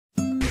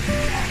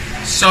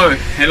So,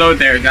 hello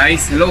there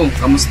guys. Hello,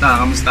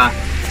 kamusta?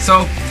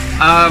 So,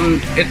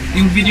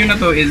 yung video na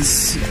to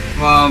is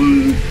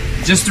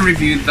just to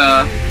review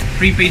the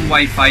prepaid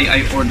Wi-Fi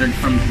I ordered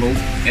from Globe.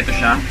 Ito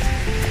siya.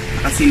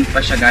 Nakasealed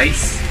pa siya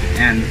guys.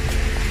 And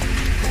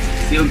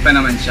sealed pa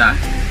naman siya.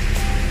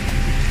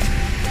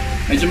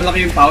 Medyo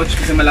malaki yung pouch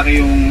kasi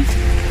malaki yung,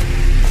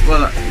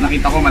 well,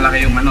 nakita ko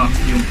malaki yung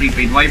yung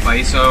prepaid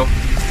Wi-Fi. So,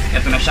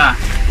 ito na siya.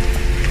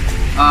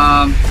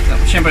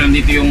 Siyempre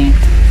nandito yung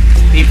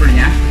paper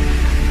niya.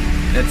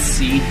 Let's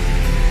see.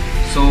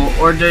 So,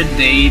 order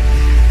date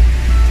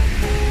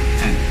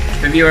and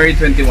February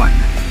 21.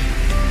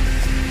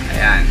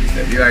 Ayan,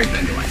 February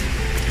 21.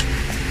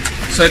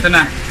 So, ito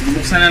na.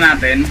 Bubuksan na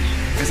natin.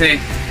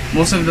 Kasi,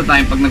 most of the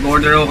time, pag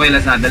nag-order ako kay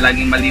Lazada,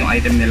 laging mali yung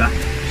item nila.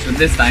 So,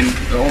 this time,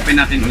 open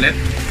natin ulit.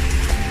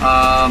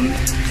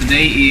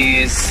 Today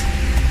is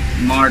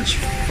March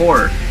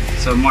 4.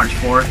 So, March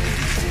 4.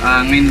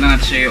 Ngayon lang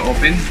natin siya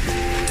open.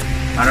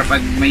 Para pag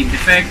may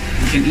defect,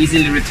 you can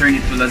easily return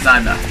it to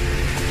Lazada.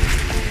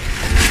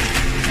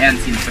 Ayan,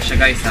 sealed pa siya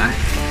guys ha.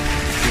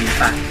 Sealed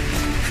pa.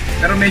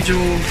 Pero medyo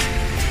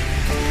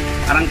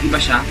parang iba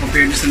siya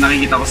compared sa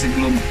nakikita ko sa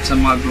Globe, sa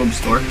mga Globe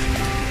store.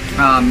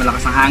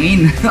 Malakas ang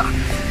hangin.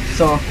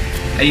 So,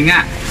 ayun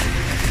nga.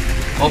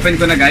 Open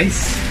ko na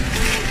guys.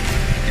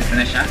 Ito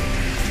na siya.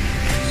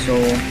 So,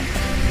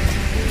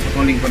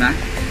 putulin ko na.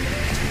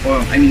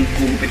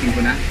 Gugupitin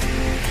ko na.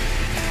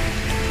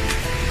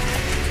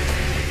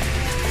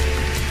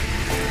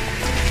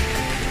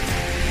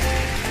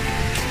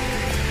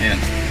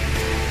 Ayan.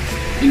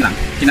 Yun lang.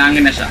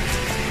 Kinangin na siya.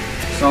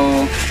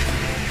 So,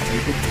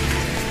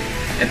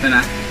 ito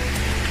na.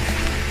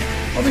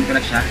 Open ko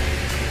na siya.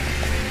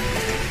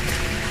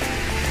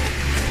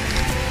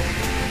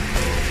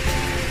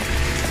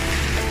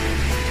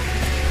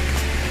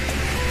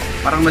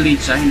 Parang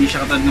maliit siya. Hindi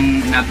siya katulad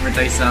nung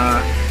in-advertise sa...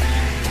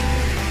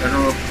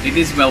 Pero, it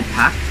is well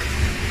packed.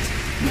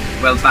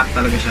 Well packed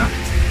talaga siya.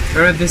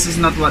 Pero this is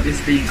not what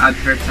is being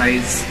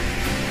advertised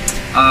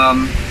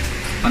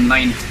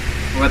online.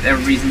 For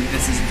whatever reason,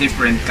 this is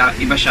different.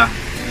 Iba siya.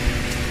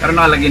 Pero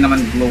nakalagay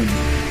naman Globe.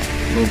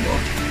 Globe,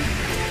 oh.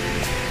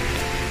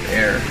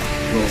 There.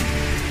 Globe.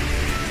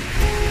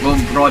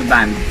 Globe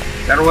broadband.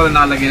 Pero wala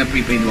nakalagay na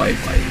prepaid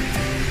Wi-Fi.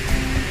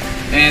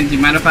 And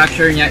the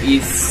manufacturer niya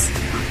is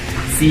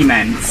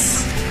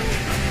Siemens.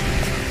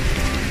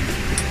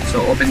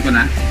 So, open ko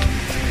na.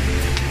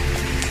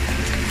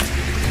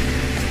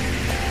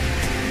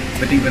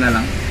 Opening ko na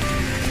lang.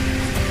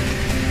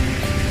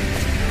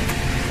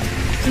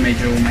 Kasi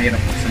medyo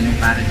mahirap buksan yung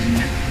packaging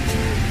niya.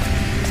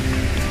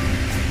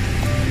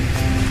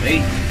 Okay.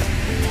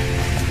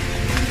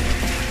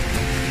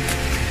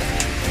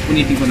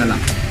 Punitin ko na lang.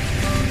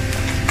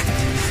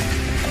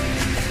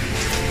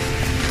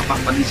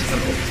 Kapakpa din siya sa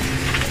loob.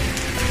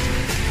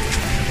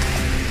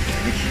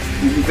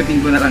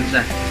 Gugupitin ko na lang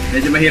siya.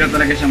 Medyo mahirap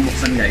talaga siyang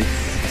buksan guys.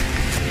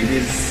 It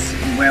is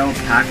well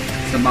packed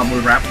sa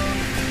bubble wrap.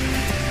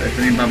 So ito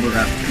yung bubble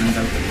wrap ng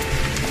dalawang.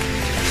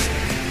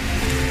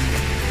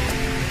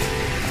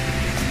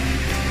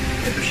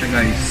 Ito siya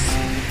guys.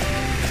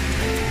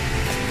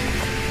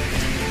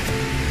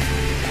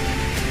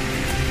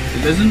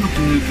 It doesn't look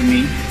new to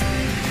me.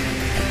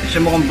 Ito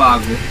siya mukhang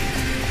bago.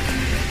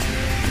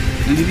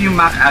 Nandito yung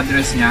MAC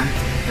address niya.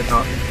 Ito.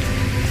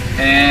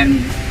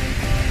 And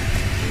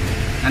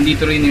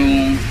nandito rin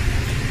yung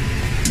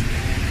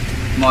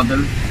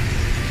model.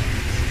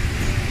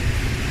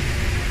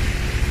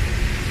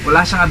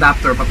 Wala siyang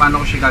adapter.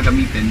 Paano ko siya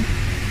gagamitin?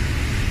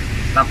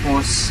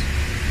 Tapos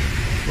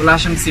wala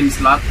siyang SIM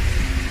slot.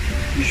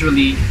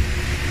 Usually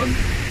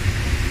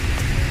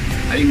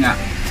ayun nga,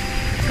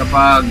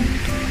 kapag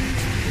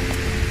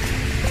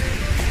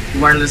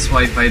wireless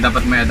Wi-Fi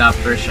dapat may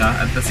adapter siya.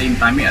 At the same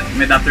time may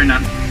adapter na,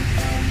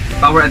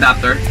 power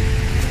adapter,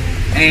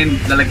 and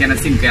lalagyan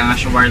ng SIM. Kaya nga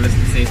siya wireless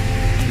kasi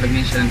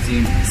lalagyan siya ng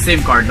SIM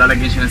card.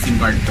 Lalagyan siya ng SIM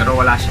card pero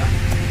wala siya.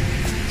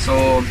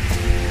 So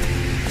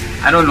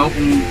I don't know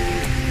kung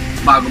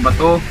bago ba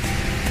to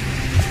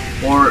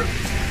or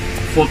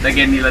fault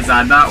again ni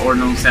Lazada or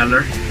nung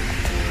seller.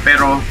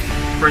 Pero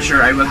for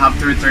sure, I will have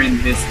to return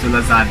this to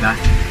Lazada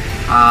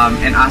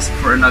and ask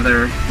for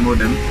another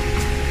modem.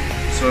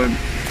 So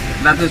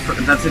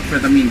that's it for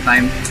the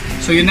meantime.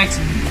 So yung next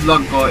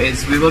vlog ko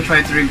is we will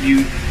try to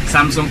review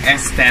Samsung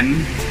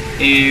S10.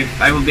 If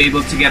I will be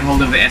able to get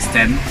hold of the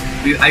S10,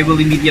 I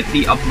will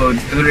immediately upload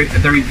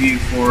the review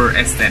for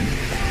S10.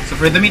 So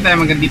for the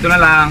meantime, hanggang dito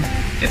na lang.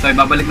 Ito ay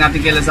babalik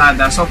natin kay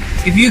Lazada. So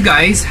if you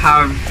guys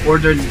have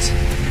ordered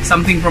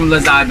something from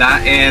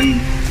Lazada and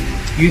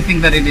you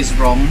think that it is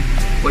wrong,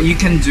 what you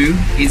can do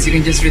is you can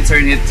just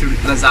return it to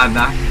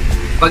Lazada.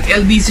 Pag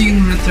LBC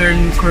yung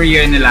return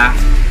courier nila,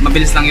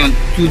 mabilis lang yun,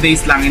 2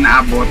 days lang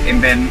inaabot,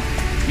 and then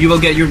you will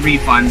get your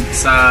refund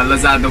sa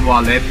Lazada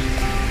wallet,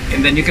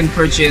 and then you can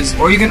purchase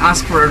or you can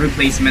ask for a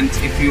replacement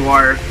if you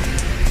are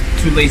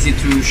too lazy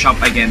to shop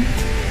again.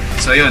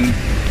 So yun,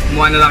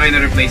 kumuha na lang kayo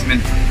ng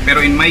replacement.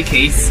 Pero in my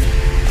case,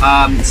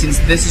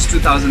 since this is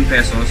 2,000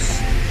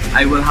 pesos,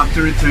 I will have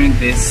to return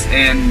this,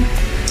 and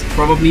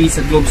probably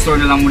sa Globe Store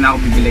na lang muna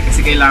ako bibili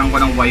kasi kailangan ko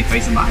ng Wi-Fi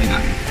sa bahay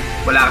namin.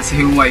 Wala kasi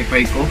yung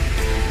Wi-Fi ko.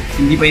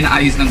 Hindi pa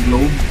inaayos ng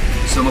Globe.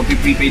 So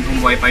magpi-prepaid yung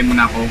Wi-Fi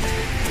muna ako.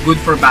 Good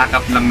for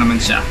backup lang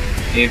naman siya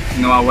if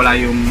nawawala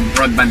yung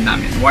broadband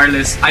namin.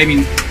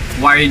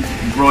 Wired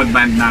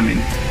broadband namin.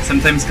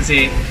 Sometimes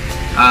kasi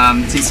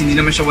since hindi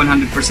naman siya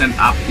 100%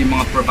 up yung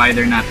mga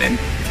provider natin.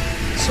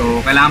 So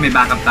kailangan may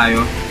backup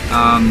tayo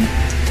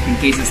in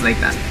cases like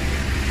that.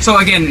 So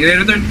again,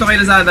 i-return to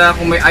kay Lazada.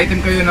 Kung may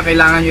item kayo na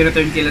kailangan nyo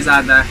return kay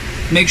Lazada,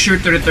 make sure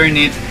to return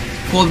it,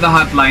 call the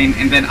hotline,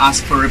 and then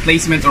ask for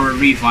replacement or a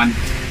refund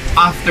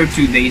after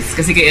 2 days.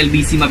 Kasi kay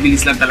LBC,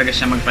 mabilis lang talaga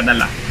siya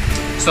magpadala.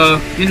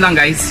 So, yun lang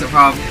guys. So,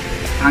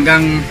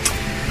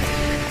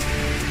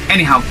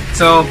 anyhow,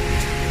 so,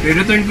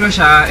 i-return ko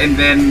siya, and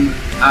then,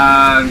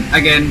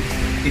 again,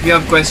 if you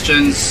have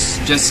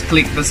questions, just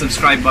click the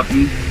subscribe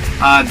button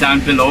down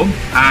below,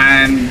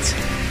 and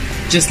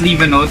just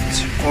leave a note,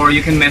 or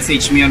you can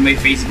message me on my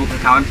Facebook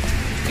account.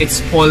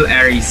 It's Paul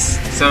Aries.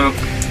 So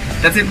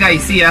that's it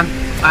guys, see ya,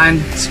 and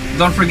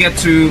don't forget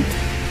to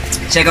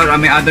check out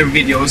my other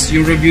videos,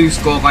 yung reviews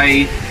ko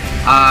kay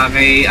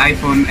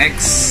iPhone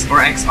X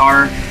or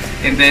XR,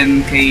 and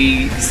then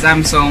kay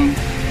Samsung,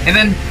 and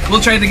then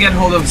we'll try to get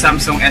hold of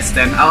Samsung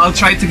S10. I'll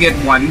try to get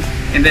one,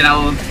 and then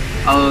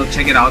I'll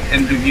check it out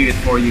and review it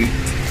for you.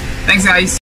 Thanks guys.